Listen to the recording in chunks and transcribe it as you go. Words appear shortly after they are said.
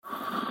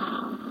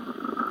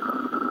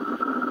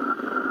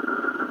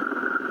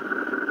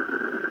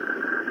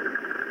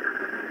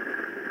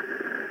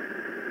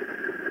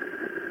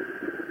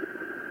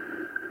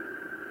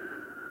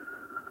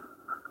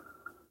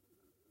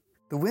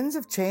The winds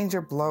of change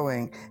are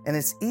blowing, and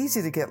it's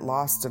easy to get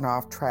lost and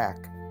off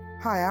track.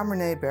 Hi, I'm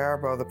Renee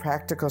Baribeau, the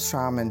Practical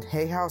Shaman,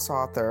 Hay House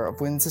author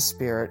of Winds of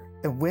Spirit,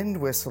 a Wind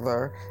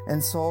Whistler,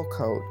 and Soul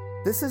Coat.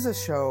 This is a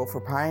show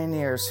for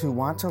pioneers who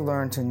want to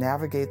learn to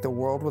navigate the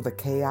world with a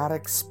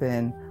chaotic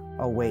spin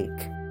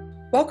awake.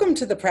 Welcome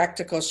to the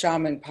Practical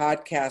Shaman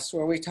podcast,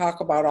 where we talk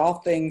about all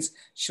things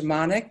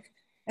shamanic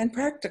and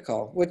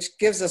practical, which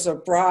gives us a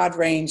broad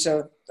range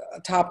of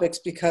topics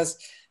because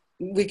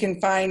we can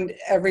find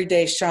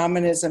everyday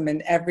shamanism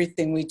in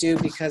everything we do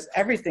because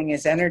everything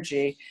is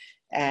energy.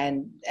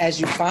 And as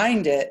you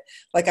find it,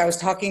 like I was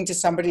talking to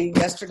somebody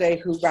yesterday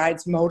who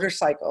rides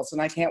motorcycles, and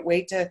I can't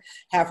wait to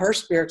have her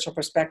spiritual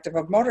perspective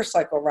of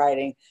motorcycle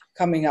riding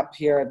coming up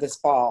here this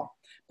fall.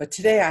 But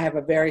today I have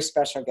a very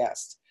special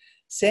guest.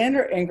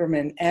 Sandra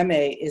Ingerman,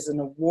 MA, is an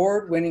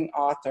award-winning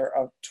author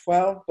of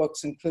 12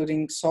 books,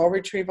 including Soul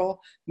Retrieval,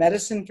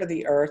 Medicine for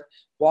the Earth,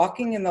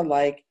 Walking in the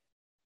Light,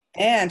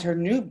 and her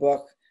new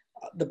book,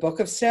 The Book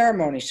of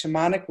Ceremony,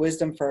 Shamanic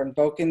Wisdom for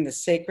Invoking the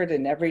Sacred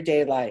in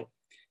Everyday Life.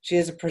 She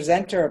is a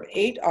presenter of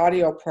 8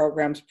 audio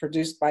programs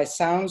produced by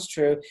Sounds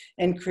True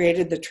and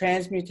created the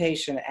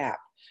Transmutation app.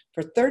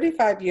 For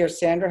 35 years,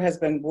 Sandra has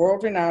been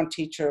world-renowned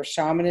teacher of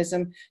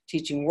shamanism,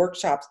 teaching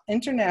workshops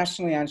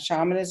internationally on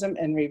shamanism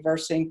and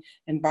reversing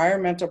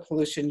environmental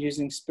pollution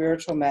using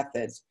spiritual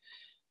methods.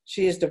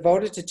 She is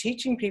devoted to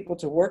teaching people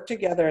to work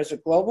together as a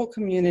global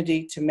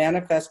community to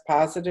manifest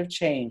positive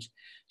change.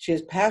 She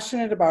is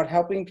passionate about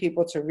helping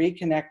people to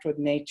reconnect with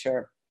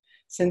nature.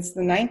 Since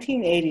the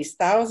 1980s,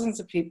 thousands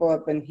of people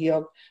have been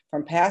healed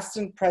from past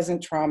and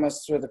present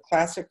traumas through the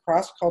classic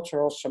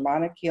cross-cultural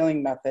shamanic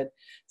healing method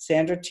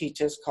Sandra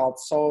teaches called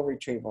Soul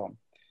Retrieval.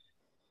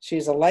 She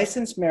is a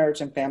licensed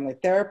marriage and family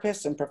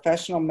therapist and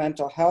professional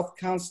mental health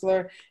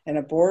counselor and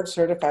a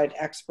board-certified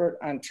expert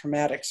on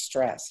traumatic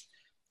stress.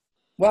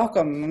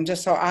 Welcome. I'm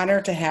just so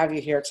honored to have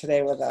you here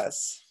today with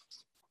us.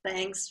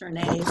 Thanks,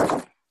 Renee.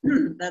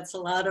 That's a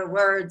lot of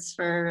words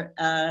for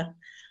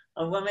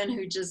a woman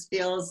who just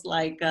feels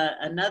like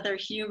another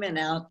human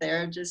out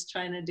there just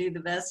trying to do the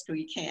best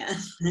we can.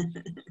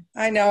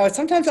 I know.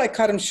 Sometimes I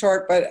cut them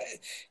short, but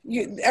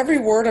every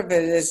word of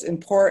it is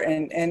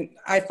important. And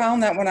I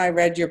found that when I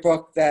read your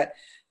book that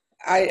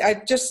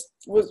I just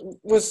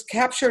was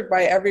captured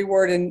by every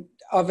word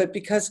of it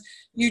because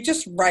you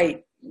just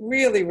write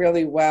really,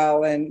 really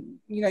well. And,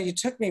 you know, you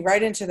took me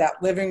right into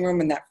that living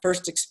room and that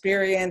first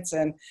experience,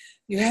 and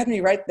you had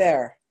me right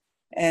there.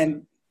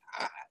 And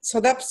so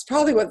that's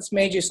probably what's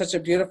made you such a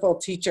beautiful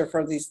teacher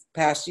for these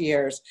past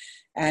years.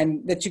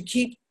 And that you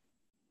keep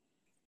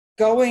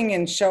going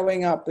and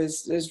showing up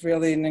is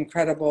really an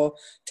incredible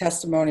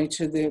testimony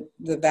to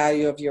the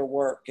value of your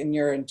work and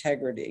your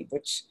integrity,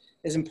 which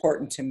is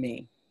important to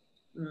me.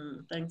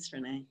 Thanks,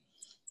 Renee.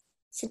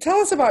 So tell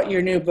us about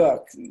your new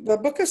book, The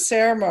Book of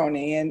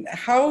Ceremony, and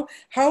how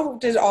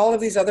did all of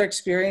these other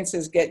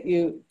experiences get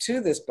you to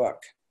this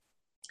book?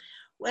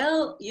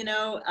 Well, you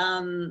know,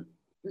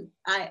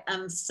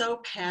 I'm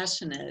so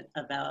passionate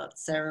about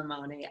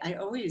ceremony. I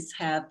always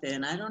have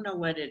been. I don't know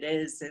what it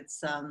is.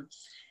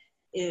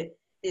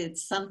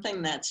 It's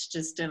something that's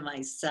just in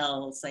my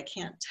cells. I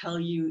can't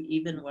tell you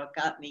even what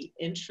got me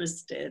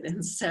interested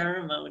in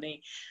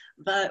ceremony.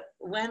 But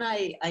when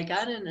I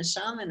got into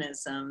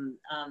shamanism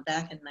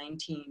back in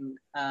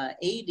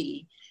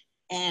 1980,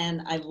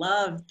 and I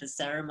loved the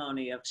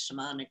ceremony of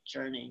shamanic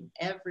journeying.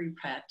 Every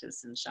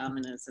practice in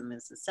shamanism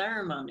is a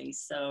ceremony.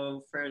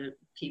 So for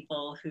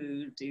people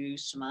who do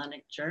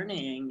shamanic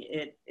journeying,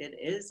 it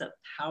is a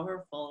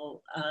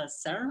powerful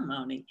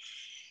ceremony.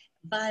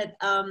 But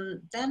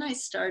then I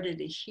started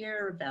to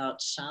hear about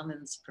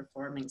shamans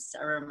performing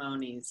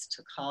ceremonies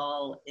to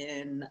call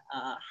in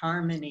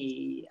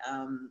harmony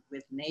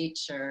with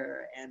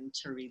nature and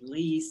to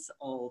release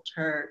old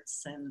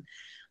hurts and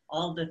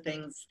all the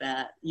things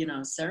that, you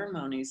know,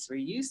 ceremonies were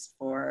used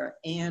for.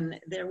 And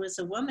there was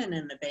a woman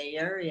in the Bay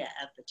Area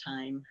at the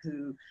time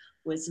who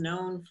was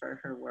known for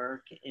her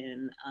work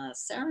in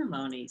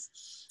ceremonies.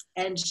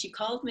 And she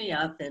called me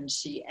up and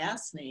she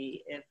asked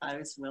me if I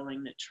was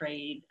willing to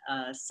trade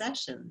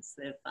sessions,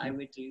 if I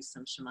would do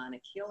some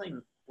shamanic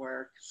healing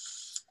work.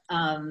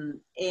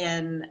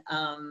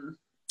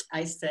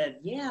 I said,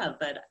 yeah,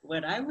 but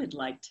what I would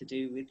like to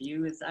do with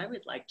you is I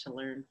would like to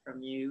learn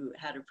from you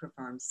how to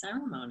perform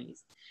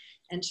ceremonies.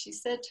 And she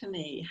said to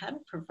me, how to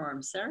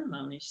perform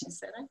ceremonies? She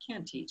said, I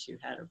can't teach you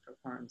how to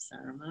perform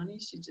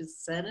ceremonies. You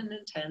just set an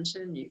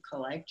intention, you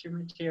collect your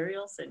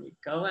materials, and you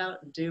go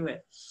out and do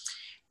it.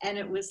 And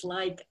it was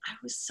like, I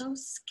was so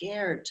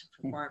scared to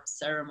perform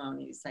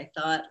ceremonies. I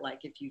thought,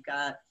 like, if you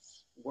got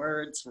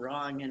words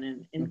wrong in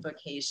an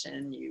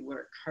invocation, you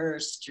were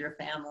cursed, your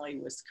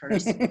family was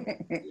cursed.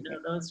 You know,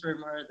 those were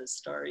more of the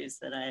stories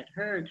that I had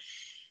heard.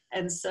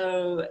 And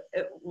so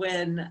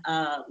when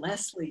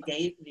Leslie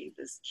gave me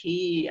this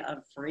key of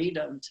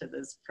freedom to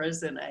this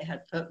prison I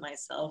had put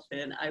myself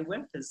in, I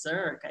went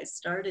berserk. I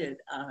started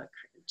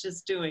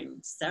just doing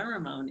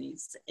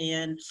ceremonies.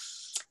 And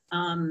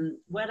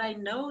what I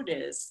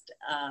noticed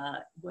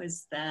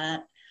was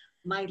that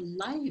my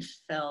life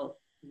felt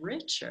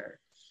richer.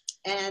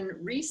 And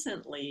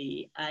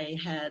recently, I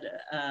had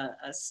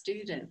a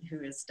student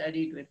who has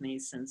studied with me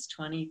since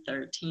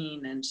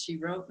 2013, and she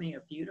wrote me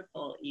a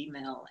beautiful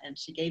email, and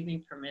she gave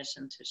me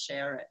permission to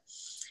share it.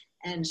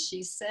 And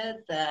she said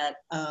that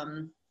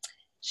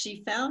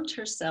she found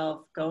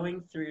herself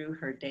going through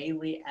her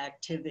daily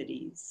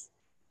activities,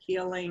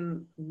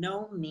 feeling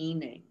no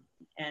meaning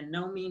and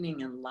no meaning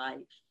in life.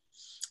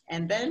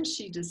 And then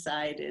she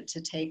decided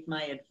to take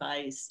my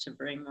advice to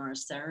bring more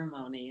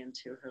ceremony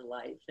into her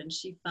life. And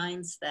she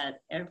finds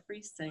that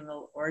every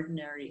single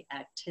ordinary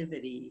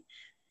activity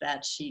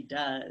that she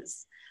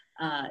does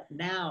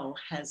now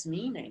has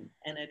meaning,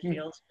 and it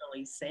feels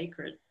really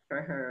sacred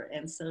for her.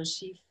 And so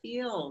she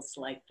feels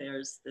like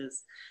there's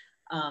this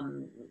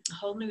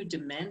whole new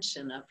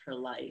dimension of her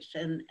life.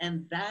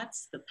 And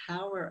that's the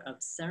power of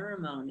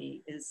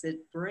ceremony, is it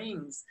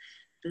brings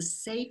the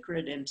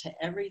sacred into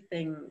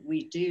everything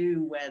we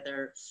do,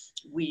 whether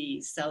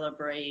we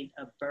celebrate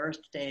a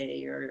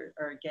birthday or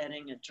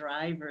getting a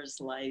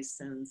driver's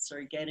license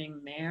or getting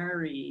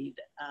married,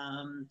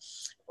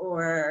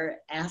 or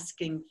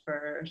asking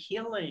for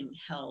healing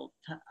help.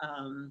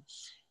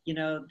 You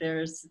know,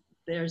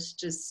 there's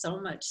just so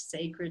much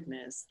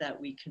sacredness that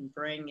we can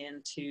bring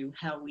into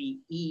how we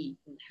eat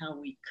and how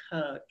we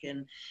cook,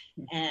 and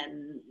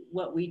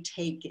what we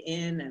take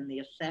in and the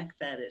effect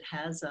that it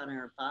has on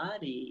our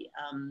body,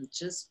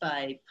 just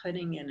by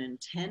putting an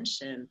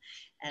intention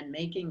and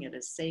making it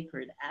a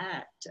sacred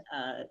act,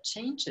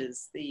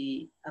 changes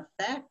the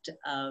effect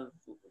of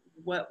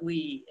what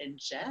we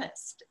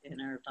ingest in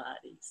our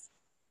bodies.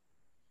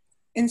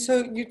 And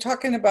so you're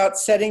talking about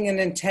setting an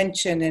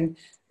intention, and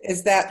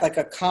is that like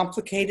a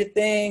complicated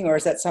thing, or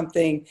is that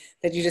something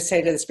that you just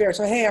say to the spirit,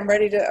 so, hey, I'm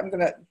going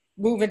to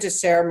move into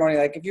ceremony?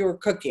 Like if you were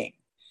cooking,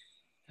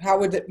 how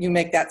would you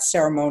make that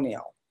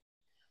ceremonial?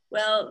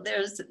 Well,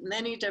 there's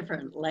many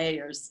different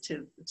layers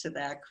to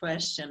that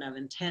question of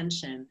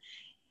intention.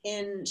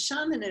 In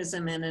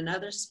shamanism and in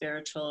other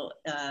spiritual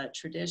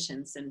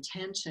traditions,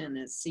 intention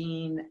is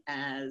seen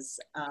as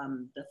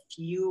the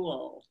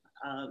fuel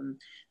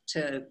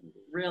to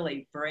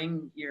really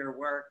bring your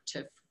work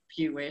to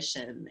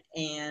fruition.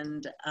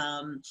 And,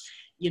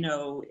 you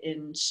know,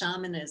 in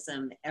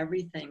shamanism,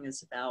 everything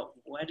is about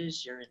what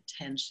is your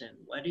intention?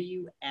 What are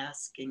you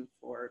asking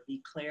for?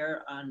 Be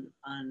clear on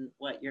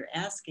what you're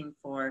asking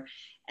for.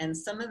 And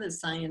some of the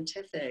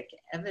scientific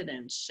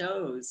evidence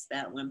shows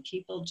that when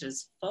people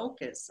just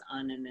focus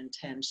on an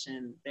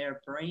intention,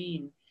 their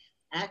brain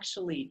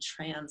actually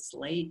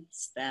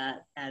translates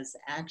that as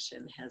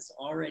action has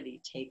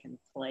already taken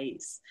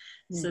place.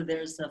 So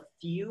there's a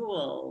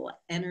fuel,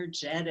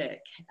 energetic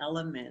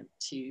element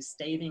to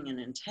stating an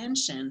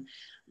intention.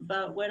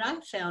 But what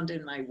I've found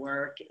in my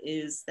work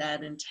is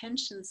that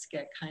intentions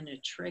get kind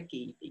of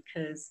tricky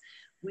because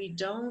we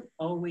don't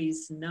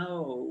always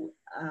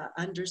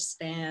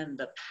understand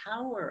the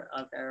power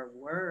of our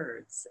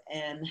words,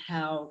 and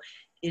how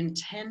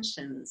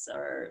intentions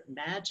are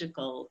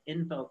magical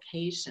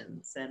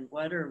invocations, and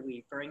what are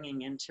we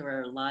bringing into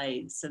our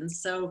lives. And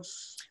so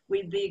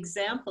with the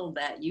example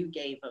that you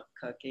gave of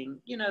cooking,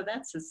 you know,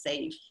 that's a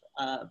safe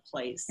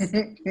place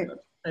to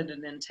put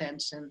an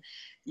intention.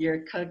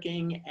 You're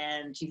cooking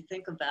and you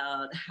think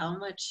about how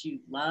much you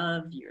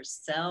love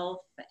yourself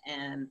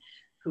and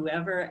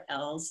whoever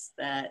else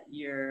that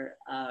you're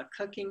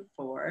cooking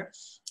for,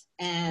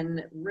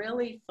 and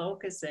really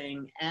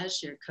focusing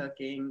as you're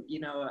cooking.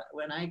 You know,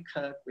 when I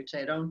cook, which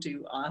I don't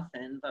do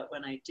often, but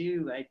when I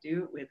do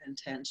it with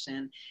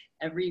intention.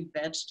 Every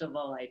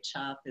vegetable I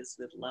chop is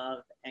with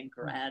love and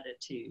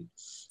gratitude.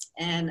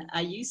 And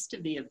I used to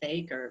be a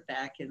baker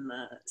back in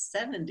the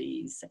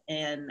 70s,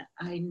 and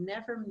I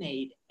never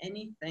made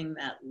anything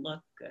that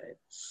looked good.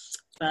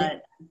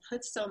 But I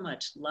put so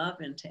much love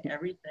into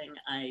everything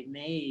I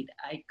made,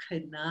 I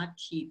could not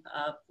keep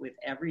up with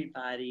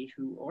everybody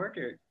who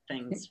ordered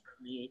things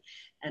from me.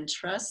 And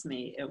trust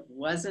me, it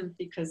wasn't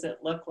because it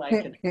looked like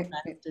an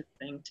attractive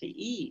thing to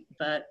eat,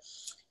 but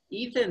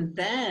even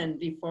then,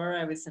 before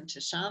I was into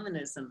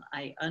shamanism,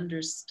 I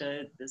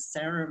understood the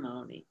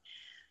ceremony.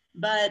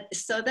 But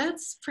so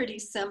that's pretty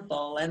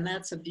simple, and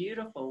that's a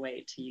beautiful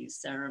way to use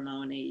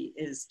ceremony,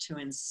 is to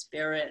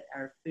inspirit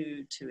our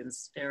food, to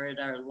inspirit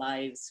our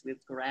lives with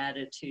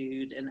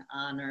gratitude and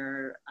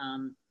honor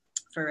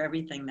for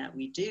everything that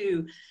we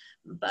do.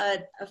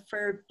 But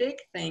for big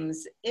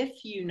things,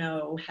 if you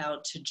know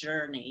how to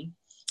journey,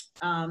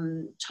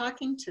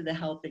 talking to the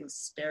helping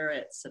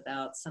spirits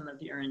about some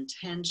of your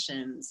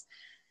intentions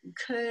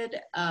could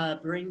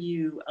bring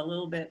you a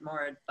little bit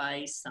more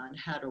advice on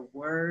how to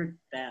word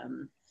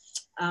them.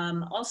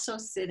 Also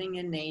sitting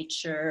in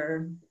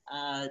nature,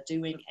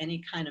 doing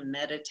any kind of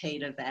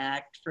meditative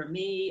act. For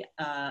me,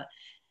 an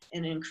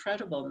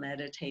incredible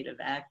meditative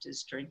act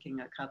is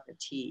drinking a cup of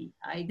tea.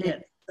 I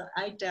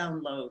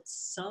download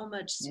so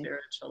much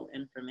spiritual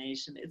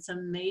information. It's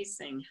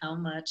amazing how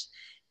much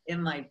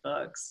in my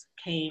books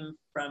came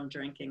from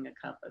drinking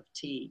a cup of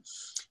tea.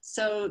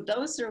 So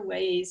those are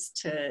ways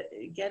to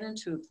get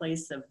into a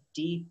place of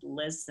deep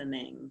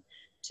listening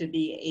to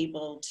be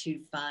able to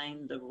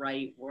find the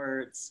right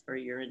words for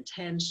your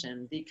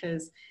intention.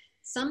 Because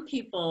some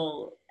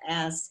people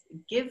ask,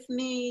 give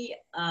me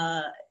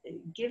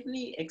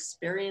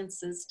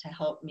experiences to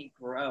help me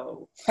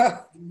grow.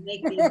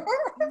 Make these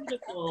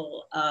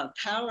beautiful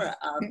power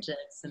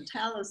objects and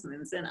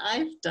talismans. And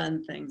I've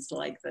done things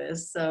like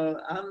this. So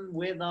I'm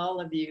with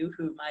all of you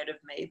who might have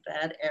made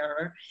that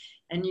error.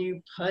 And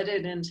you put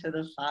it into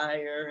the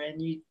fire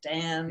and you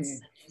dance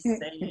and you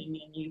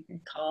sing and you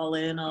call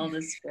in all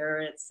the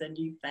spirits and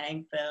you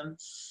thank them.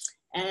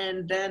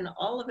 And then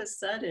all of a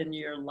sudden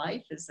your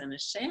life is in a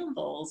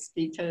shambles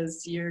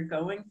because you're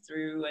going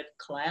through a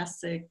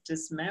classic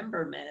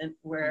dismemberment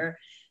where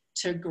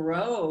to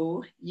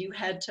grow, you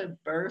had to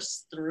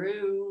burst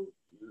through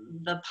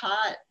the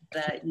pot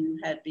that you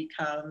had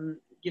become,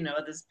 you know,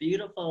 this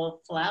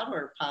beautiful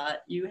flower pot.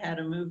 You had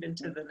to move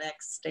into the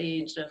next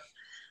stage of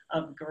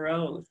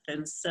growth.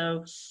 And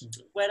so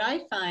what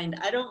I find,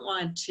 I don't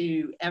want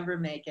to ever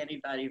make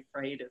anybody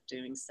afraid of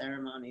doing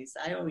ceremonies.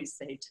 I always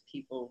say to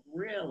people,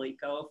 really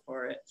go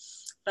for it.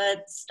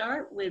 But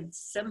start with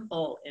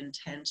simple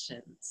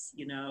intentions,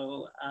 you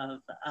know,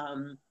 of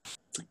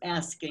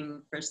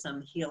asking for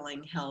some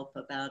healing help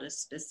about a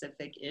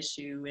specific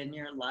issue in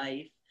your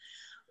life,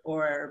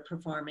 or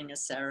performing a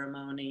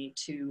ceremony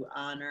to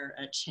honor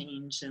a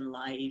change in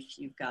life.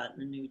 You've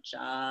gotten a new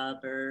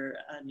job or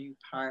a new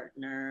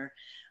partner,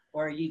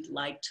 or you'd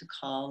like to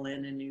call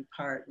in a new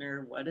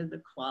partner. What are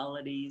the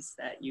qualities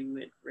that you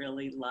would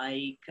really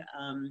like?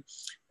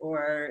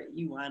 Or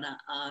you want to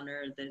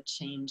honor the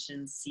change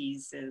in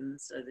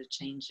seasons or the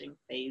changing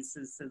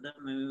phases of the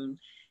moon.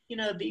 You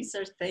know, these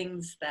are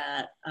things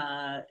that,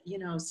 you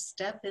know,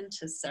 step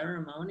into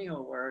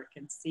ceremonial work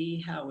and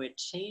see how it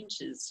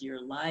changes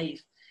your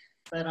life.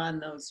 But on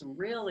those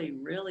really,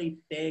 really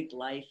big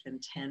life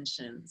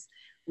intentions,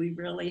 we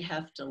really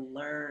have to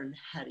learn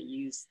how to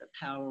use the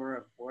power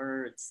of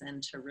words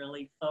and to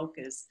really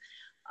focus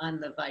on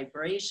the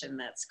vibration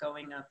that's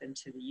going up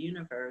into the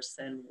universe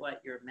and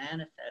what you're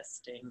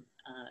manifesting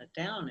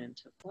down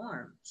into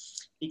form.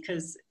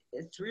 Because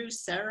through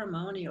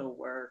ceremonial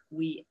work,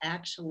 we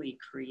actually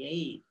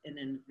create an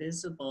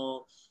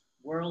invisible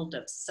world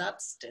of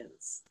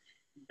substance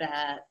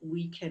that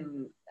we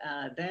can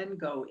then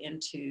go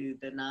into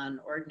the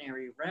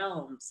non-ordinary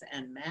realms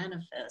and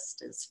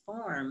manifest as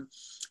form.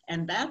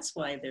 And that's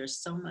why there's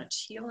so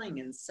much healing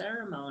in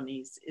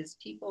ceremonies, is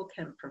people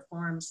can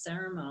perform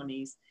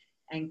ceremonies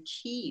and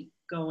keep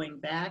going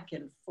back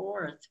and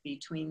forth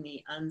between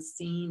the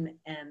unseen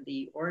and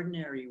the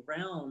ordinary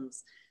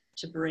realms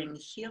to bring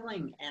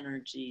healing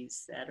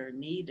energies that are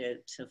needed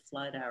to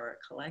flood our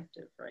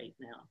collective right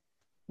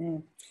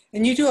now.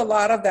 And you do a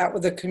lot of that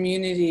with the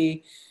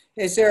community.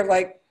 Is there,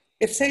 like,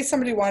 if say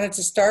somebody wanted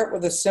to start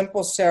with a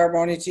simple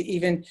ceremony to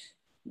even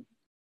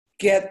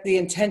get the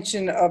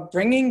intention of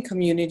bringing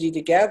community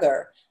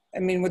together, I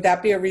mean, would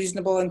that be a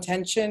reasonable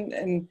intention?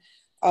 And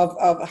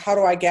of how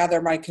do I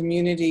gather my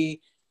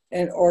community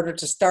in order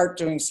to start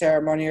doing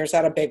ceremony, or is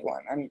that a big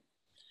one?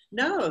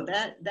 No,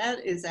 that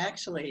is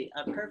actually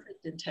a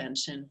perfect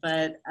intention.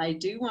 But I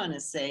do want to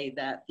say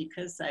that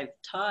because I've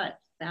taught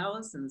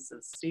thousands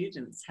of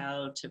students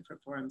how to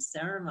perform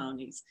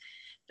ceremonies,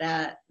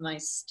 that my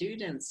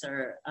students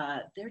are,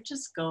 they're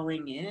just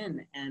going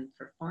in and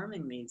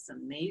performing these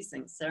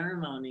amazing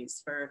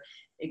ceremonies. For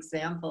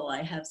example,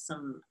 I have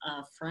some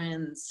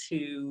friends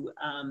who,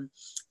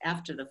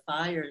 after the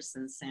fires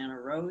in Santa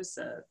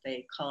Rosa,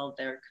 they called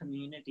their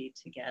community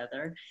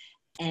together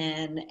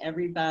and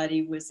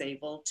everybody was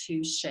able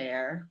to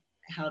share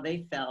how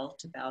they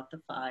felt about the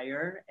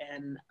fire.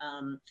 And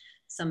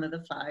some of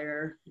the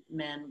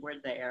firemen were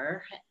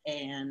there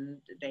and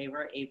they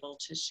were able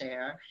to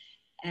share.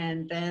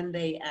 And then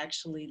they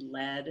actually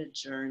led a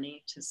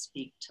journey to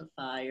speak to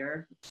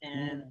fire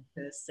and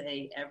to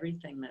say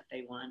everything that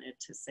they wanted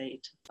to say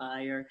to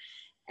fire.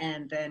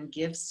 And then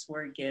gifts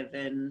were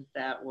given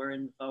that were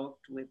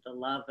invoked with the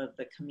love of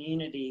the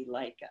community.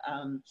 Like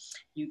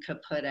you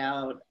could put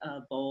out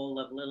a bowl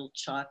of little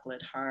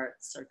chocolate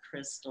hearts or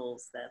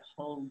crystals that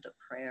hold the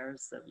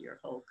prayers of your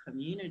whole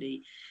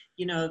community.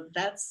 You know,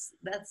 that's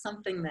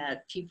something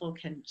that people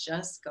can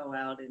just go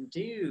out and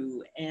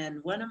do. And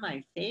one of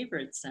my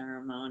favorite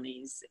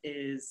ceremonies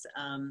is,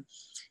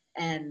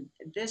 and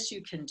this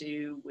you can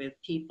do with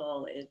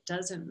people, it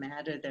doesn't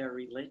matter their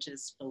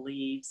religious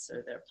beliefs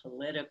or their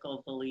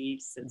political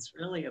beliefs. It's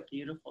really a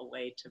beautiful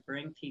way to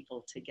bring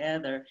people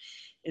together,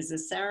 is a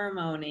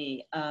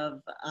ceremony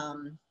of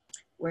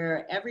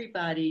where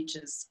everybody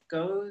just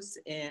goes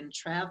and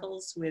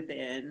travels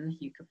within.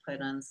 You could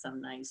put on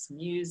some nice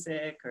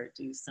music or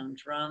do some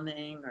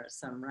drumming or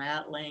some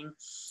rattling.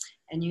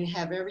 And you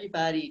have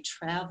everybody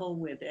travel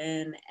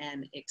within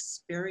and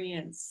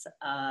experience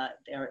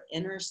their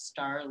inner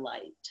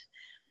starlight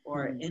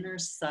or inner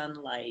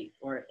sunlight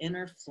or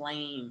inner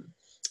flame,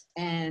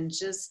 and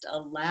just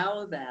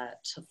allow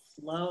that to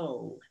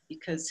flow,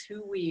 because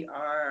who we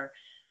are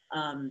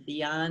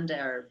beyond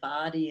our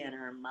body and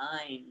our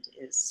mind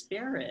is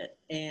spirit.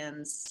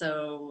 And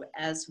so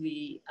as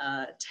we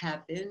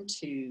tap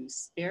into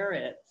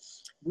spirit,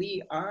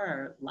 we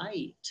are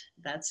light.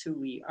 That's who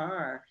we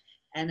are.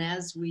 And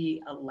as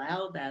we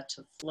allow that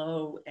to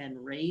flow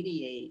and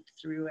radiate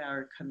through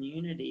our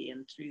community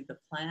and through the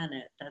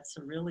planet, that's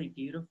a really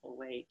beautiful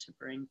way to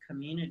bring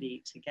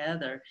community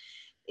together,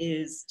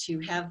 is to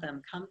have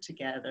them come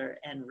together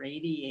and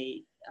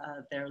radiate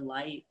their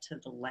light to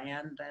the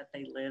land that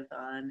they live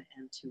on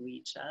and to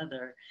each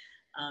other.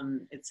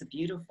 It's a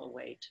beautiful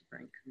way to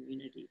bring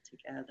community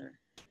together.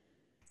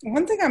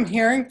 One thing I'm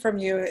hearing from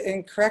you,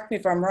 and correct me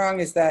if I'm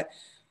wrong, is that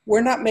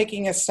we're not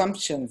making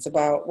assumptions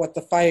about what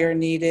the fire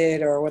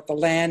needed or what the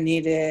land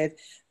needed,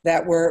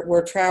 that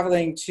we're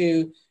traveling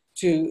to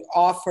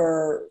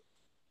offer,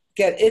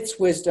 get its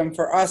wisdom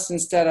for us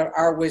instead of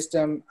our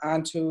wisdom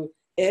onto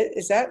it.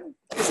 Is that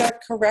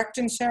correct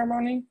in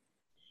ceremony?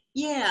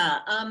 Yeah,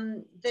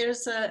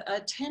 there's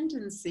a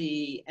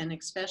tendency, and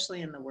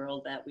especially in the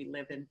world that we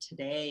live in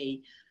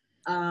today,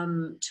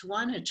 to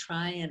want to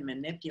try and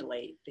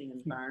manipulate the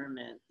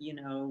environment. You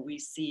know, we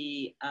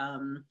see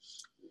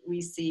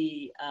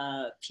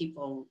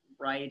people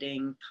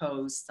writing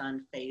posts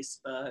on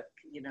Facebook.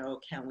 You know,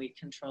 can we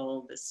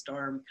control the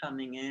storm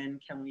coming in?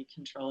 Can we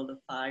control the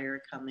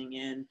fire coming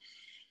in?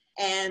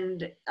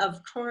 And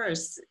of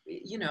course,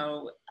 you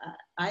know,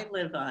 I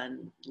live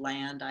on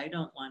land. I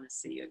don't want to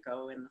see it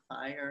go in the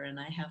fire, and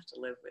I have to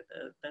live with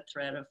the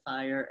threat of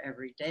fire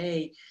every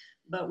day.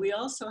 But we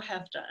also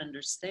have to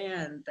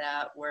understand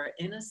that we're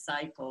in a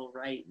cycle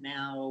right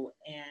now,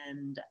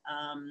 and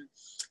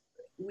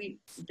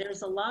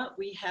there's a lot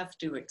we have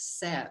to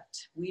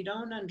accept. We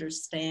don't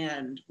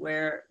understand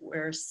where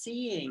we're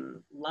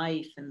seeing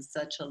life in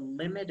such a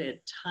limited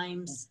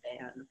time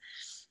span.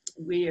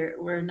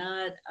 We're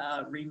not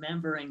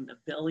remembering the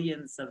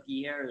billions of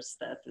years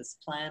that this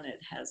planet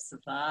has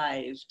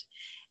survived.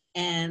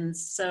 And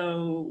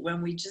so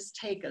when we just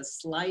take a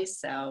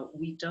slice out,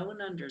 we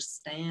don't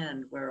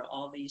understand where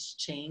all these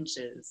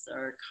changes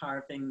are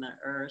carving the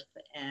earth.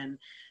 And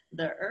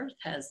the earth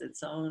has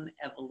its own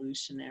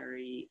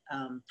evolutionary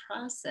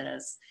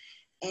process.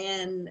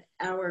 And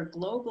our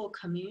global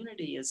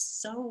community is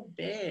so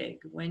big.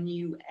 When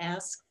you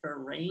ask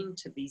for rain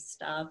to be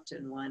stopped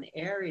in one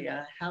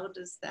area, how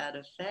does that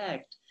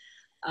affect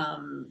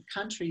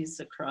countries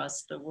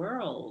across the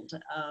world?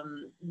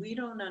 We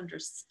don't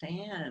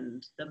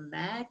understand the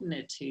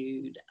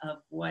magnitude of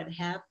what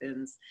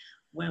happens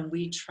when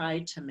we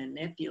try to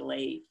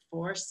manipulate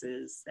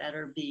forces that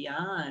are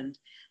beyond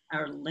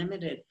our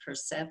limited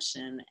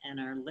perception and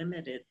our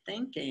limited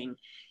thinking.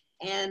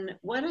 And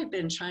what I've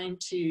been trying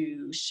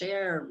to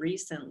share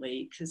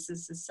recently, because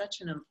this is such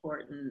an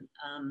important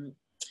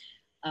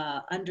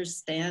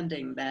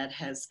understanding that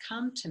has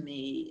come to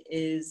me,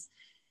 is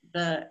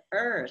the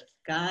Earth,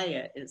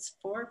 Gaia, is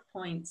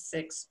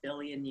 4.6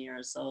 billion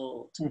years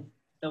old.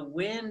 The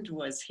wind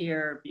was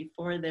here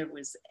before there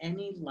was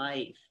any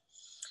life.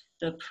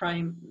 The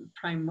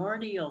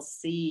primordial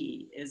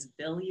sea is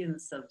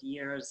billions of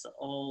years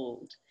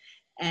old.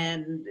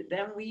 And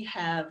then we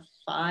have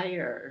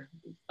fire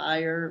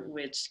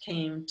which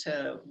came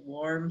to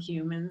warm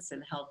humans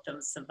and help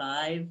them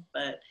survive.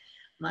 But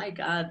my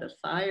God, the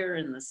fire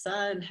in the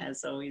sun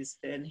has always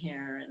been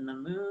here, and the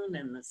moon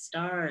and the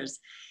stars.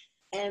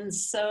 And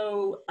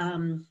so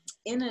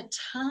in a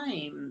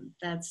time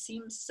that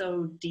seems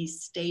so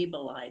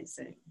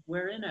destabilizing,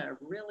 we're in a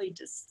really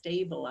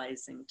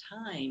destabilizing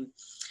time,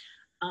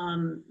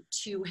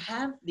 to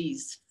have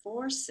these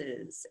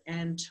forces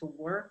and to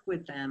work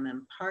with them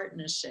in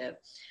partnership.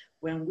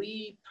 When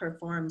we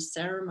perform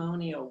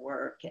ceremonial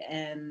work,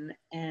 and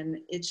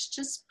it's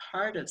just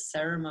part of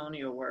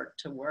ceremonial work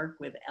to work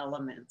with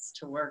elements,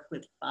 to work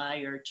with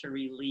fire to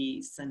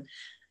release, and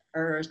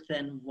earth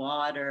and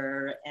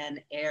water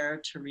and air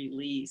to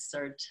release,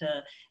 or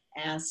to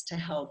ask to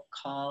help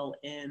call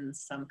in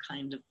some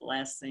kind of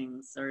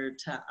blessings, or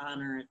to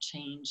honor a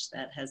change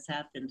that has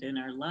happened in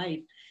our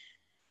life.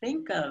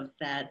 Think of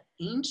that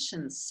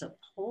ancient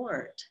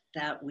support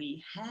that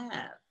we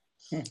have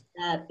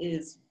that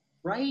is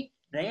right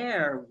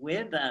there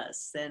with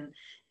us,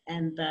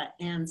 and the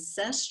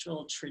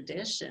ancestral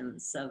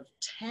traditions of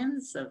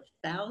tens of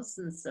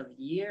thousands of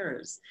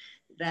years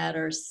that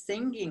are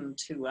singing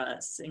to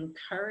us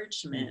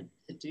encouragement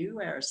to do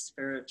our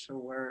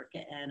spiritual work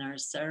and our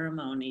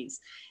ceremonies,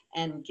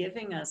 and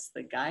giving us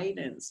the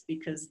guidance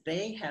because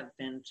they have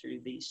been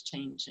through these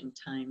changing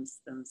times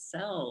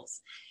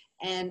themselves.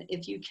 And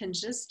if you can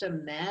just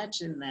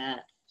imagine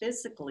that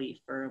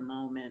physically for a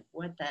moment,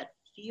 what that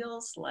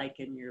feels like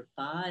in your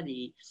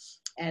body,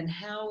 and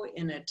how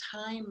in a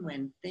time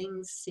when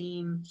things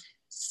seem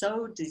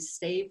so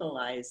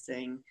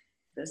destabilizing,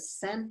 the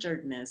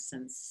centeredness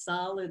and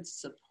solid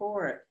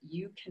support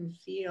you can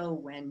feel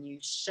when you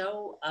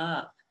show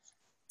up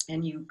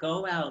and you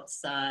go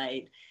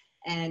outside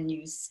and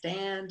you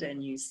stand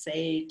and you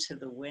say to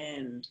the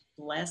wind,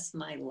 "Bless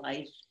my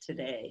life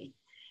today."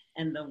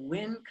 And the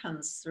wind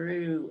comes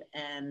through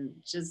and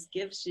just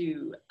gives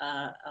you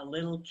a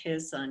little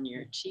kiss on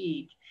your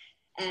cheek.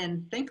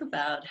 And think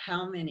about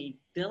how many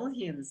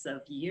billions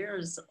of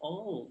years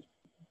old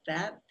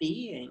that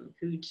being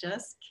who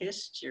just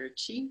kissed your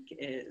cheek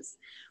is.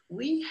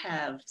 We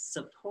have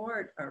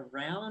support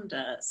around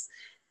us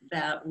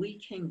that we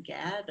can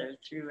gather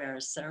through our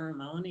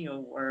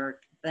ceremonial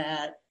work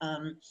that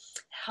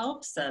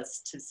helps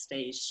us to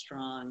stay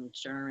strong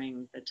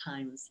during the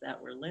times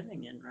that we're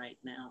living in right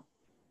now.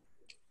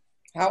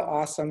 How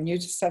awesome. You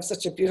just have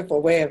such a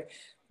beautiful way of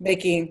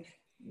making,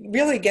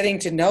 really getting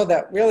to know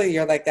that really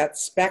you're like that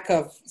speck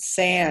of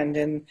sand,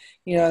 and,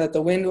 you know, that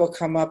the wind will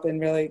come up and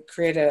really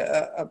create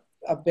a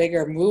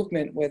bigger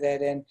movement with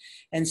it.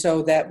 And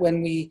so that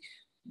when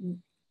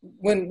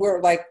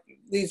we're like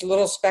these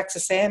little specks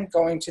of sand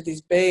going to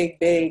these big,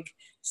 big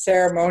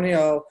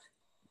ceremonial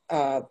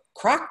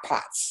crock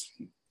pots.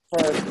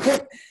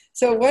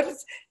 So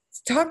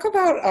talk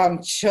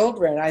about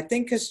children. I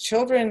think because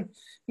children,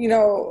 you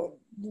know,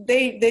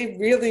 they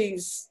really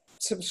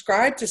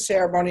subscribe to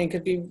ceremony and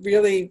could be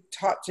really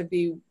taught to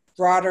be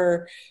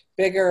broader,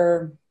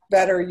 bigger,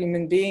 better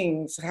human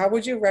beings. How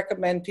would you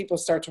recommend people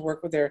start to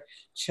work with their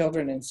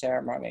children in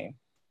ceremony?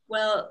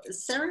 Well,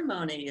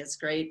 ceremony is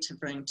great to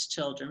bring to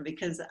children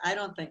because I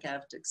don't think I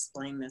have to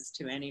explain this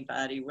to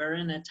anybody. We're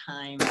in a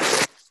time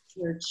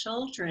where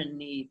children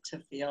need to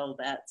feel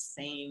that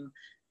same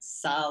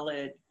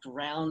solid,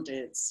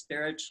 grounded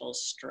spiritual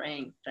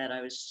strength that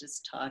I was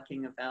just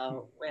talking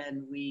about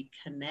when we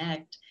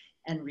connect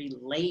and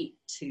relate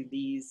to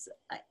these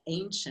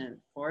ancient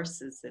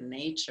forces in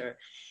nature.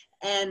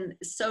 And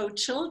so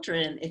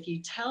children, if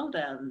you tell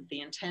them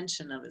the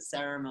intention of a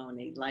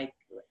ceremony, like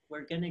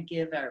we're going to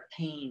give our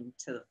pain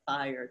to the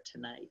fire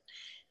tonight,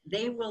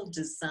 they will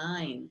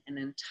design an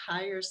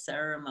entire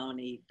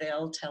ceremony.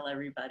 They'll tell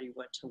everybody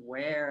what to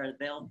wear.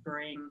 They'll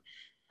bring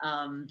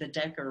the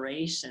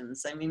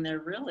decorations. I mean, they're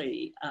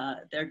really,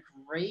 they're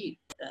great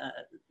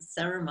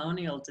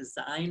ceremonial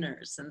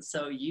designers. And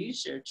so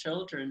use your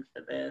children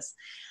for this.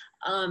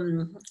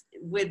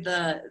 With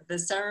the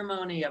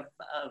ceremony of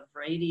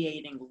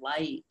radiating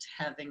light,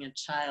 having a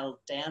child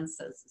dance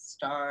as a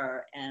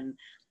star and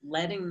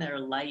letting their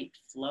light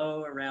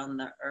flow around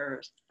the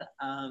earth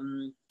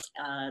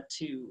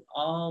to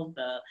all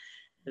the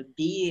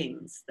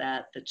beings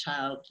that the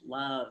child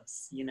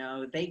loves, you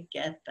know, they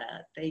get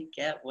that. They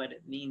get what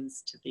it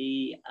means to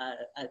be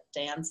a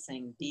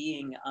dancing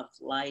being of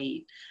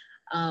light.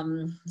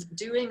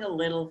 Doing a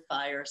little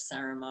fire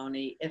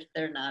ceremony, if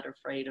they're not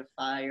afraid of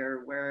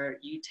fire, where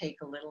you take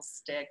a little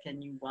stick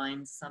and you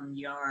wind some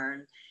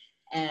yarn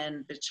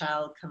and the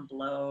child can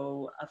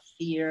blow a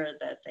fear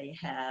that they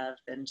have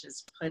and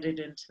just put it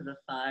into the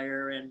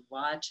fire and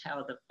watch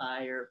how the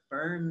fire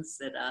burns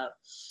it up,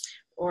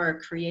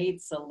 or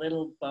creates a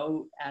little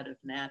boat out of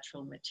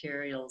natural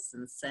materials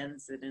and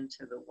sends it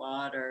into the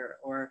water,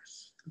 or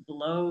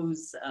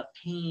blows a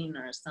pain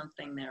or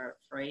something they're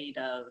afraid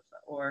of,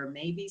 or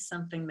maybe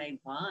something they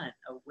want,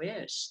 a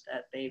wish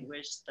that they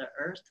wish the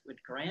earth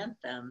would grant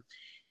them,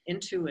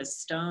 into a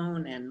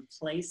stone and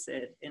place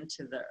it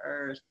into the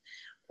earth,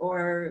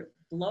 or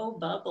blow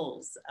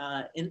bubbles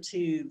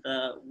into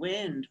the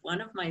wind. One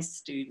of my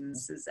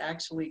students is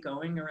actually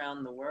going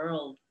around the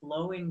world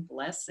blowing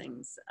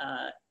blessings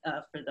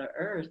for the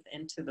earth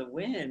into the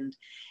wind.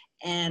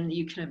 And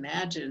you can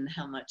imagine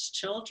how much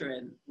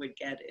children would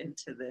get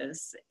into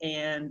this.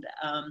 And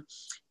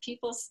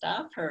people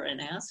stop her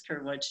and ask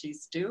her what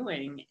she's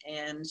doing.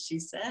 And she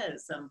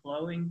says, I'm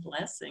blowing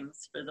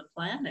blessings for the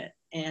planet.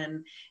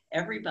 And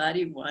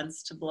everybody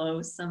wants to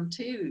blow some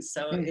too.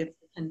 So it's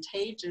a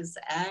contagious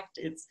act.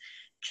 It's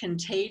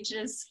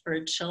contagious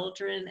for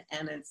children,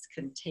 and it's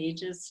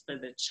contagious for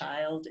the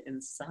child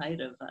inside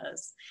of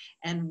us.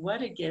 And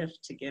what a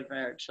gift to give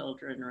our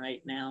children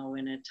right now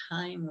in a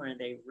time where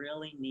they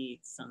really need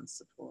some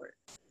support.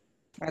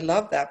 I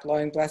love that,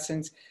 blowing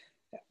blessings.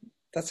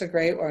 That's a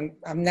great one.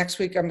 Next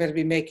week, I'm going to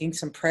be making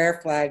some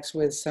prayer flags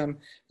with some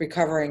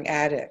recovering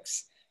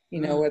addicts, you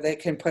know, where they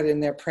can put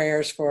in their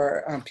prayers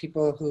for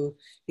people who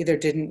either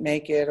didn't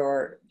make it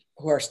or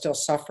who are still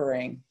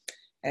suffering.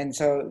 And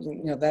so,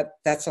 you know,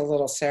 that's a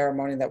little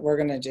ceremony that we're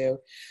going to do.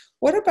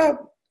 What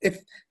about if,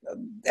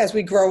 as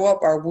we grow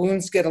up, our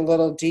wounds get a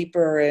little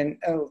deeper and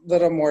a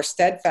little more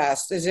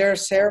steadfast? Is there a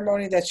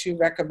ceremony that you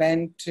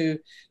recommend to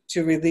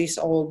release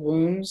old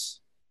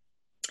wounds?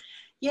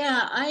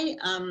 Yeah, I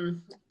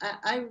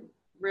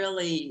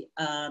really,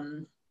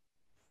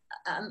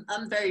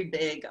 I'm very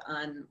big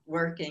on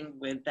working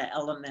with the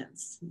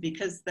elements,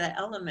 because the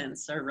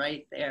elements are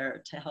right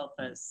there to help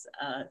us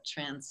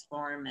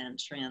transform and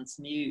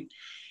transmute.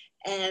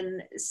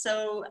 And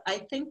so I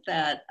think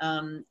that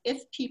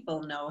if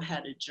people know how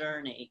to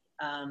journey,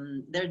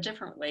 there are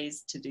different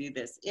ways to do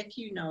this. If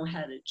you know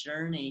how to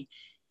journey,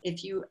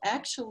 if you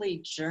actually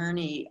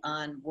journey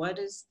on what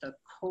is the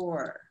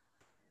core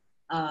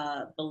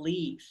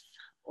belief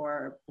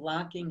or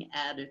blocking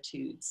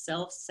attitude,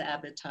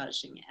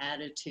 self-sabotaging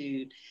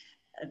attitude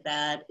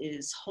that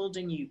is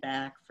holding you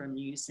back from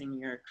using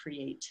your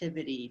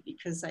creativity.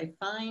 Because I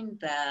find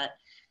that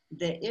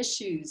the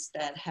issues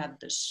that have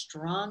the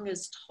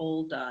strongest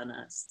hold on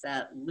us,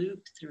 that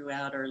loop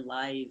throughout our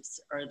lives,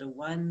 are the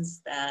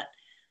ones that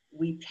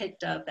we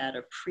picked up at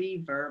a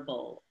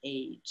pre-verbal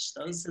age.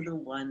 Those are the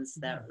ones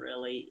that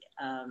really,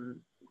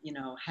 you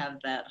know, have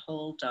that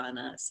hold on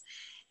us.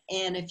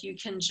 And if you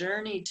can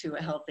journey to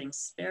a helping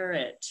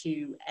spirit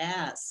to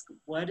ask,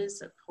 what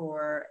is a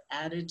core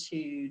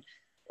attitude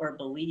or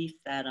belief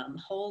that I'm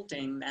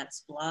holding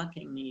that's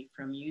blocking me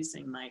from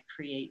using my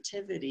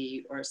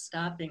creativity or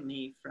stopping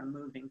me from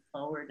moving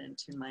forward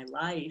into my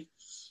life?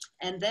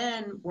 And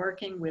then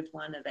working with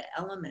one of the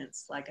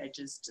elements, like I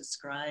just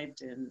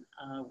described in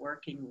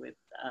working with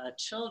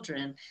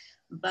children.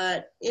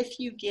 But if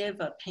you give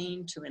a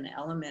pain to an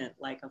element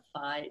like the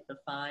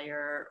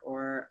fire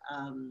or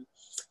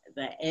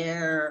the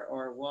air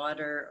or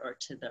water or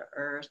to the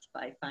earth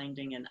by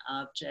finding an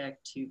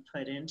object to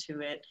put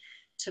into it,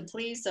 to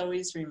please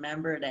always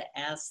remember to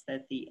ask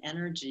that the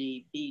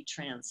energy be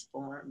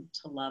transformed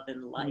to love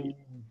and light,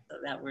 so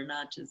that we're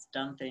not just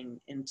dumping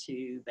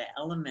into the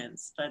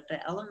elements, but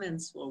the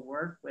elements will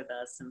work with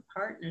us in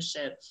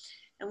partnership.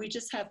 And we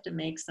just have to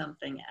make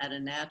something out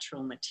of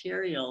natural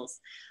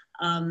materials.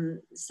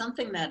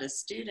 Something that a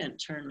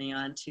student turned me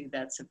on to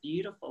that's a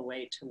beautiful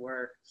way to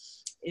work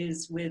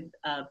is with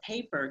a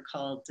paper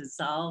called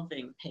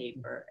dissolving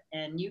paper.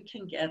 And you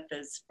can get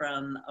this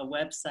from a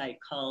website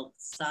called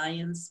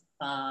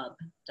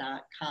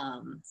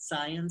sciencebob.com,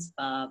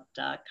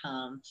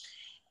 sciencebob.com.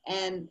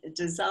 And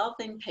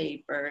dissolving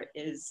paper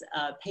is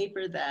a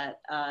paper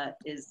that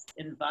is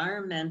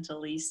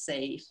environmentally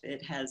safe.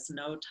 It has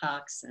no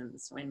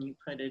toxins when you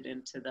put it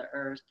into the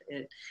earth.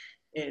 It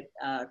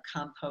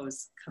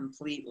composts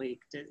completely,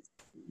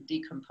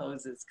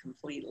 decomposes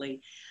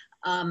completely.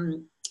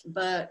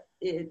 But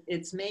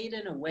it's made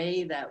in a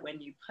way that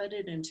when you put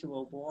it into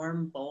a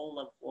warm bowl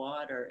of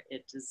water,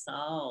 it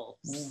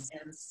dissolves.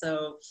 And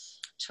so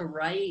to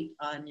write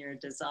on your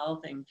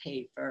dissolving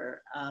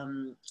paper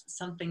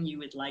something you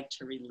would like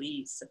to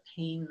release, a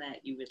pain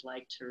that you would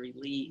like to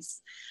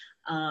release,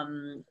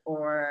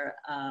 or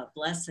a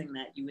blessing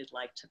that you would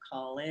like to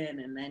call in,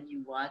 and then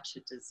you watch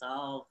it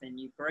dissolve and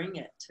you bring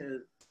it to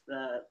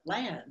the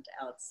land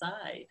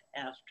outside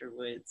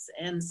afterwards.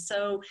 And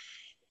so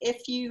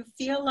if you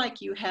feel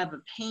like you have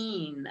a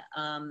pain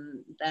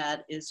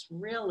that is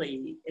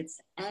really,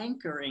 it's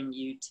anchoring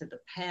you to the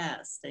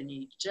past and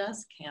you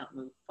just can't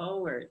move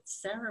forward,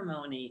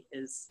 ceremony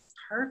is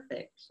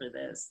perfect for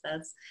this.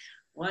 That's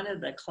one of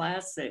the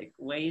classic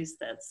ways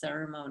that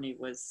ceremony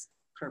was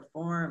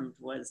performed,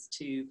 was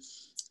to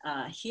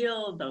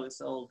heal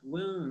those old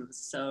wounds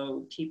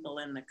so people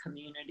in the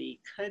community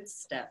could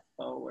step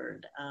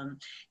forward.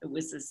 It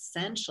was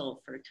essential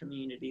for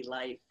community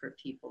life for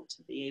people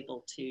to be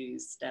able to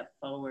step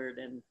forward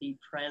and be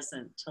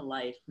present to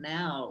life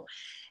now.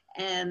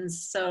 And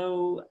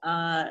so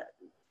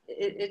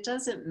it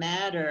doesn't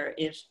matter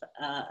if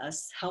a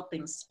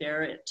helping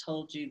spirit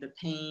told you the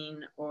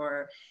pain,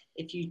 or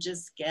if you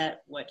just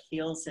get what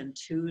feels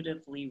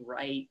intuitively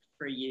right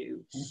for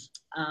you.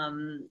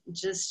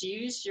 Just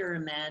use your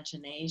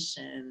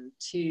imagination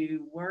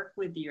to work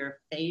with your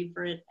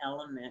favorite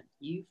element.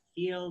 You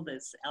feel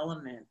this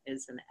element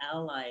is an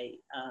ally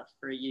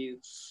for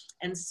you,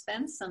 and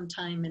spend some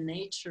time in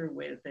nature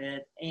with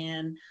it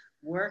and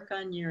work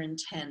on your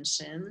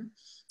intention.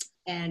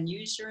 And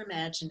use your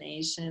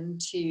imagination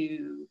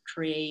to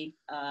create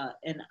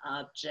an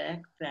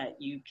object that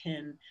you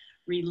can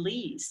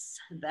release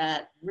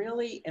that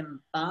really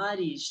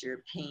embodies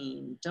your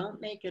pain. Don't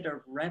make it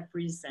a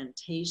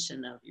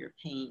representation of your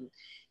pain.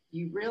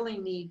 You really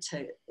need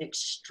to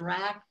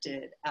extract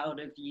it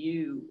out of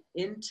you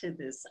into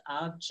this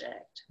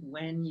object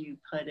when you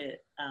put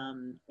it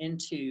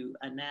into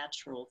a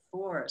natural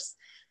force,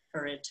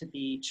 for it to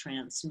be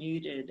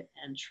transmuted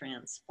and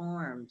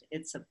transformed.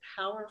 It's a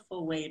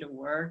powerful way to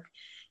work.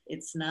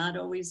 It's not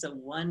always a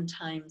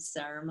one-time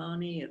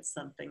ceremony. It's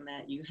something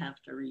that you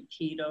have to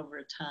repeat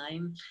over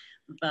time,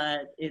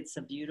 but it's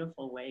a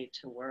beautiful way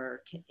to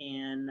work.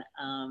 And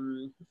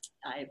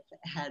I've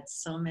had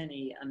so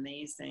many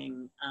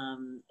amazing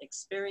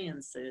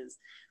experiences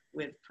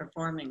with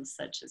performing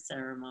such a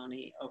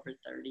ceremony over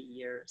 30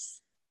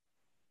 years.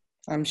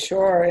 I'm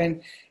sure.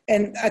 And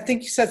I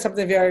think you said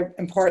something very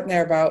important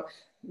there about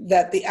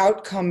that the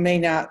outcome may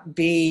not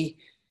be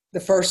the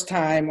first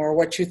time or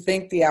what you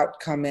think the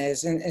outcome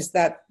is. And is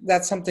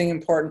that's something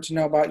important to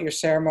know about your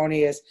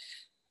ceremony, is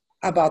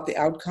about the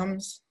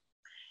outcomes?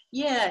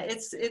 Yeah,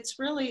 it's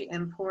really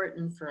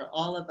important for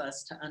all of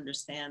us to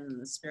understand in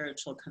the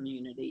spiritual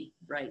community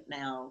right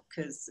now,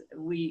 because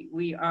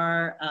we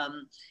are,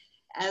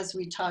 as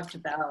we talked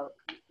about,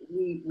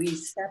 we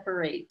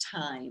separate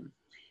time.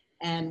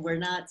 And we're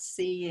not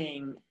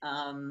seeing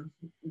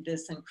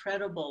this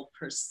incredible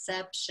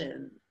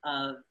perception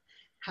of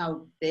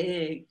how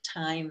big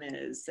time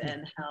is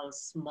and how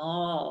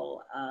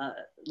small,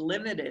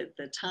 limited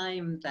the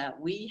time that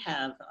we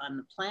have on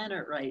the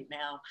planet right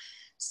now.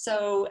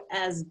 So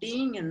as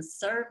being in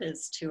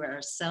service to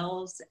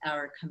ourselves,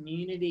 our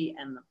community,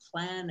 and the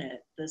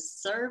planet, the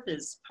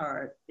service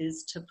part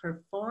is to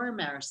perform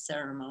our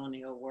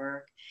ceremonial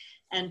work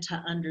and to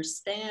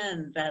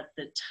understand that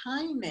the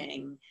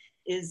timing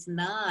is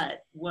not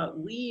what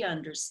we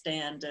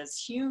understand as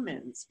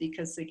humans,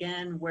 because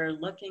again, we're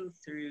looking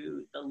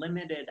through the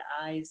limited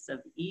eyes of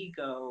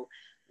ego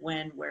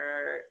when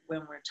we're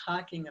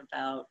talking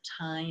about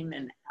time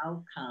and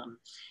outcome.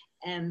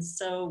 And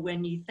so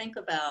when you think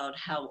about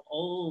how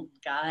old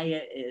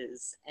Gaia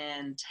is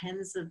and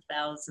tens of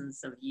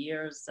thousands of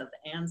years of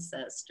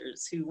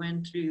ancestors who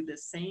went through the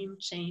same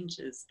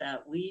changes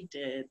that we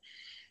did,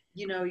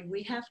 you know,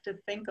 we have to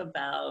think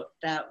about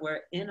that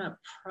we're in a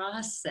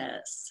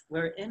process.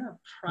 We're in a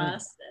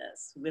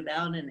process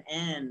without an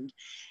end.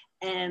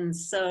 And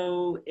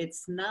so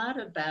it's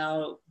not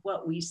about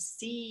what we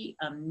see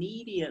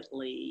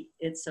immediately.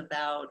 It's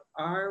about,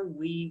 are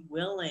we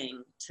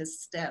willing to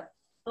step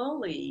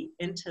fully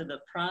into the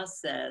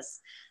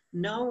process,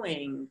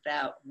 knowing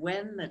that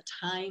when the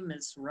time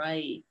is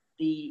right,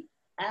 the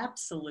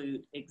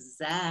absolute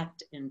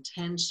exact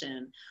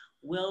intention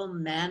will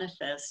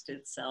manifest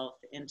itself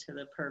into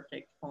the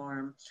perfect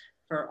form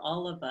for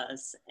all of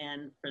us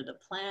and for the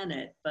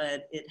planet,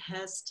 but it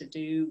has to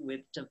do with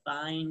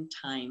divine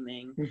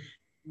timing,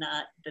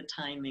 not the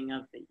timing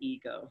of the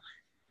ego.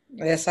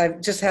 Yes,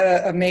 I've just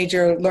had a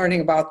major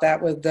learning about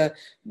that with the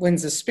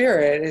Winds of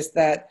Spirit, is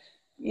that,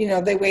 you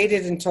know, they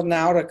waited until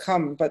now to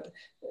come, but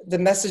the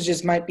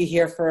messages might be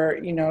here for,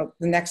 you know,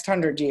 the next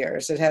 100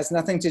 years. It has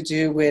nothing to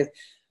do with,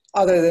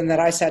 other than that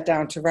I sat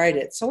down to write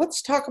it. So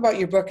let's talk about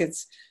your book.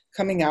 It's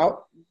coming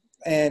out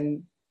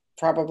and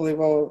probably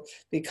will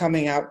be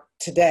coming out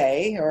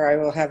today, or I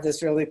will have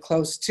this really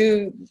close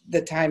to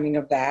the timing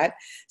of that.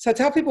 So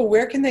tell people,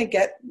 where can they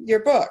get your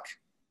book?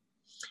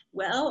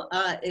 Well,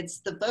 it's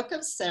the Book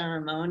of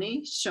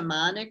Ceremony,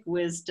 Shamanic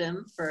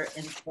Wisdom for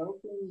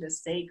Invoking the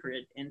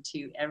Sacred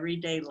into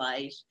Everyday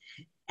Life.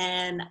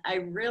 And I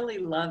really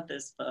love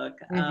this book.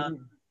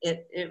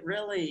 It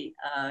really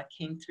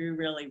came through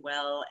really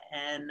well.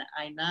 And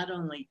I not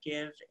only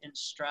give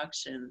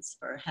instructions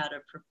for how to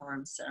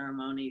perform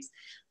ceremonies,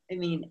 I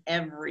mean,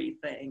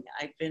 everything.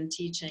 I've been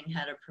teaching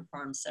how to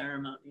perform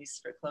ceremonies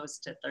for close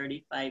to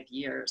 35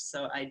 years,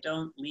 so I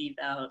don't leave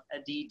out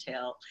a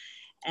detail.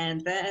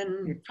 And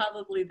then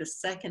probably the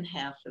second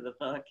half of the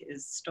book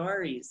is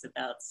stories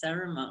about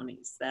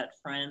ceremonies that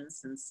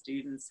friends and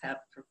students have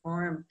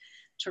performed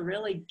to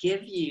really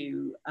give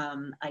you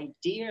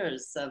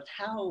ideas of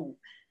how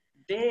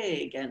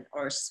big and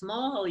or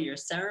small your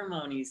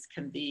ceremonies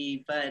can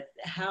be, but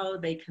how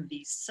they can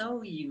be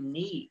so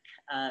unique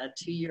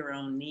to your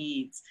own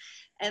needs.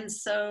 And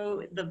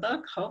so the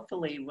book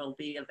hopefully will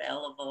be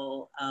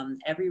available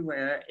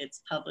everywhere.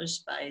 It's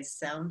published by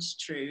Sounds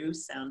True.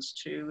 Sounds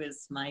True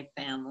is my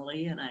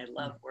family, and I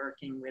love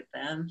working with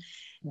them.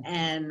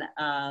 And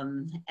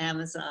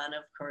Amazon,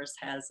 of course,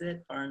 has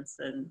it. Barnes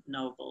and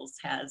Nobles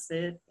has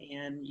it.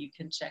 And you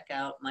can check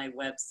out my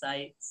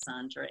website,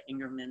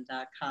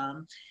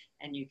 sandraingerman.com,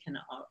 and you can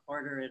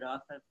order it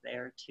off of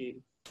there too.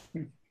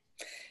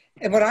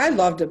 And what I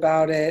loved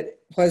about it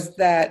was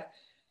that,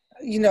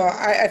 you know,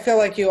 I feel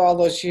like you all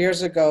those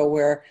years ago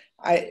where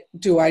I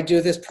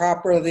do this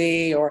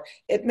properly, or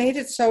it made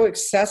it so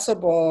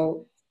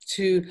accessible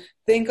to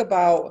think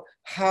about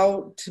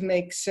how to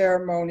make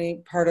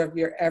ceremony part of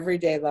your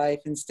everyday life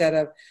instead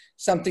of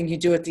something you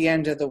do at the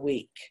end of the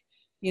week.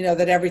 You know,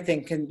 that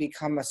everything can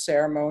become a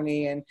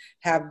ceremony and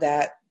have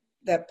that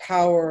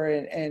power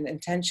and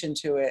intention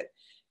to it,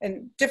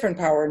 and different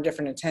power and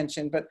different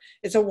intention. But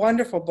it's a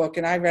wonderful book,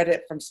 and I read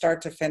it from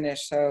start to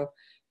finish. So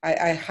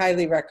I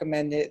highly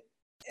recommend it,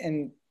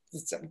 and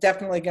it's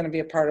definitely going to be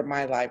a part of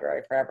my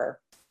library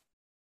forever.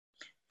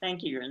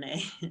 Thank you,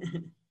 Renee.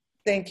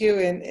 Thank you.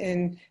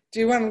 And do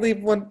you want to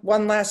leave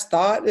one last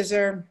thought? Is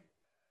there?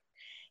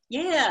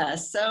 Yeah,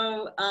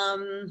 so,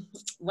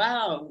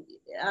 wow.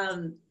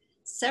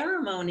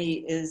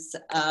 Ceremony is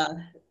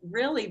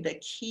really the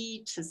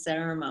key to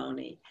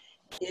ceremony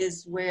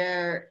is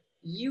where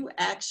you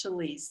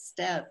actually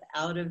step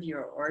out of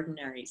your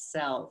ordinary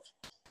self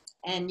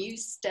and you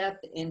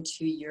step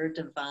into your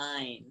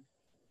divine,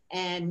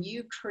 and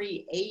you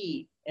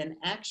create an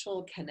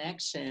actual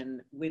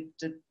connection with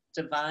the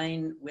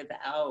divine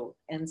without.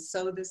 And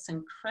so this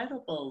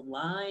incredible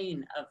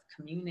line of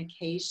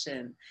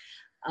communication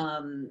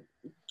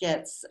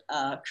gets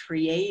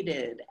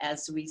created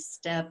as we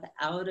step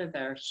out of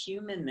our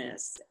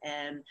humanness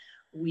and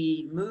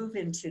we move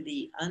into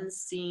the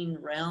unseen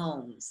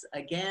realms,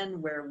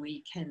 again, where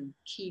we can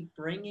keep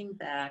bringing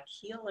back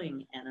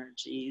healing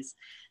energies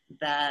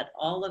that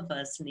all of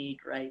us need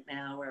right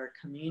now, our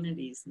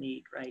communities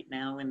need right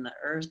now, and the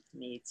earth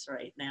needs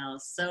right now.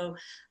 So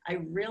I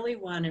really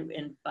want to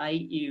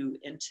invite you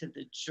into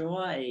the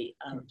joy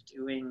of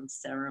doing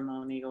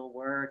ceremonial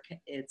work.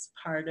 It's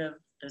part of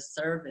the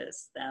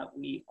service that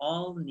we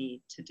all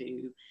need to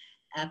do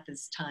at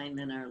this time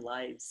in our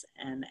lives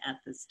and at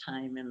this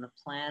time in the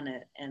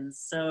planet. And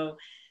so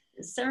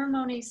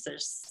ceremonies are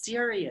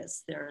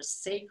serious, they're a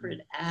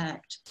sacred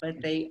act, but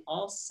they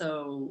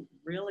also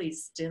really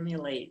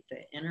stimulate the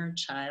inner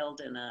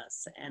child in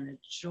us, and a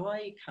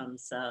joy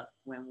comes up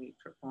when we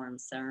perform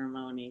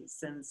ceremonies.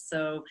 And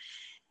so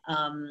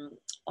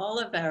All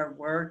of our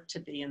work to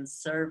be in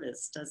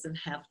service doesn't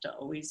have to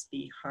always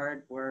be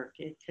hard work.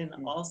 It can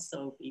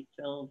also be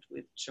filled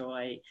with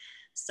joy.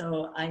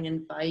 So I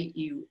invite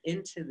you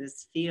into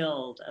this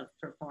field of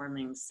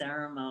performing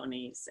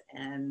ceremonies,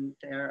 and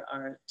there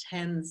are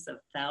tens of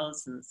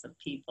thousands of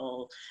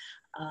people,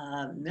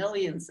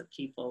 millions of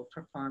people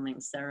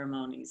performing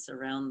ceremonies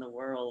around the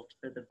world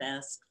for the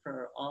best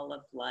for all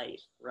of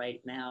life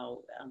right now.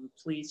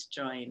 Please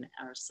join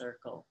our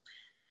circle.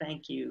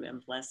 Thank you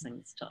and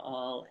blessings to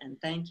all. And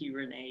thank you,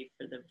 Renee,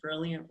 for the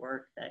brilliant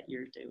work that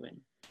you're doing.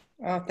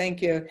 Oh,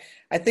 thank you.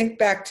 I think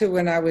back to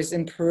when I was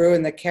in Peru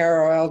and the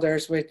Caro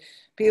elders would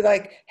be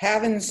like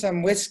having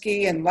some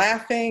whiskey and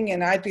laughing.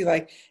 And I'd be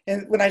like,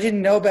 and when I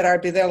didn't know better,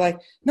 I'd be there like,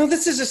 no,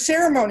 this is a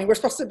ceremony. We're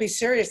supposed to be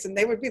serious. And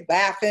they would be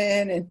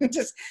laughing and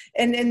just,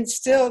 and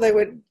still they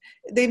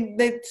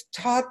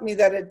taught me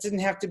that it didn't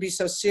have to be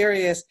so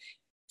serious.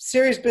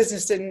 Serious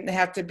business didn't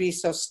have to be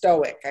so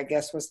stoic, I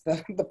guess was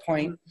the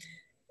point.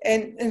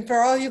 And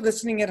for all you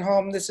listening at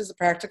home, this is the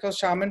Practical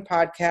Shaman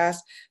podcast.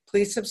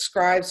 Please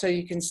subscribe so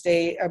you can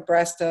stay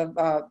abreast of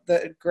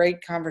the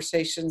great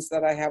conversations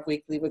that I have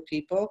weekly with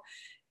people.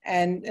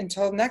 And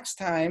until next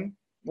time,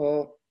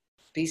 we'll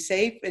be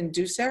safe and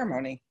do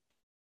ceremony.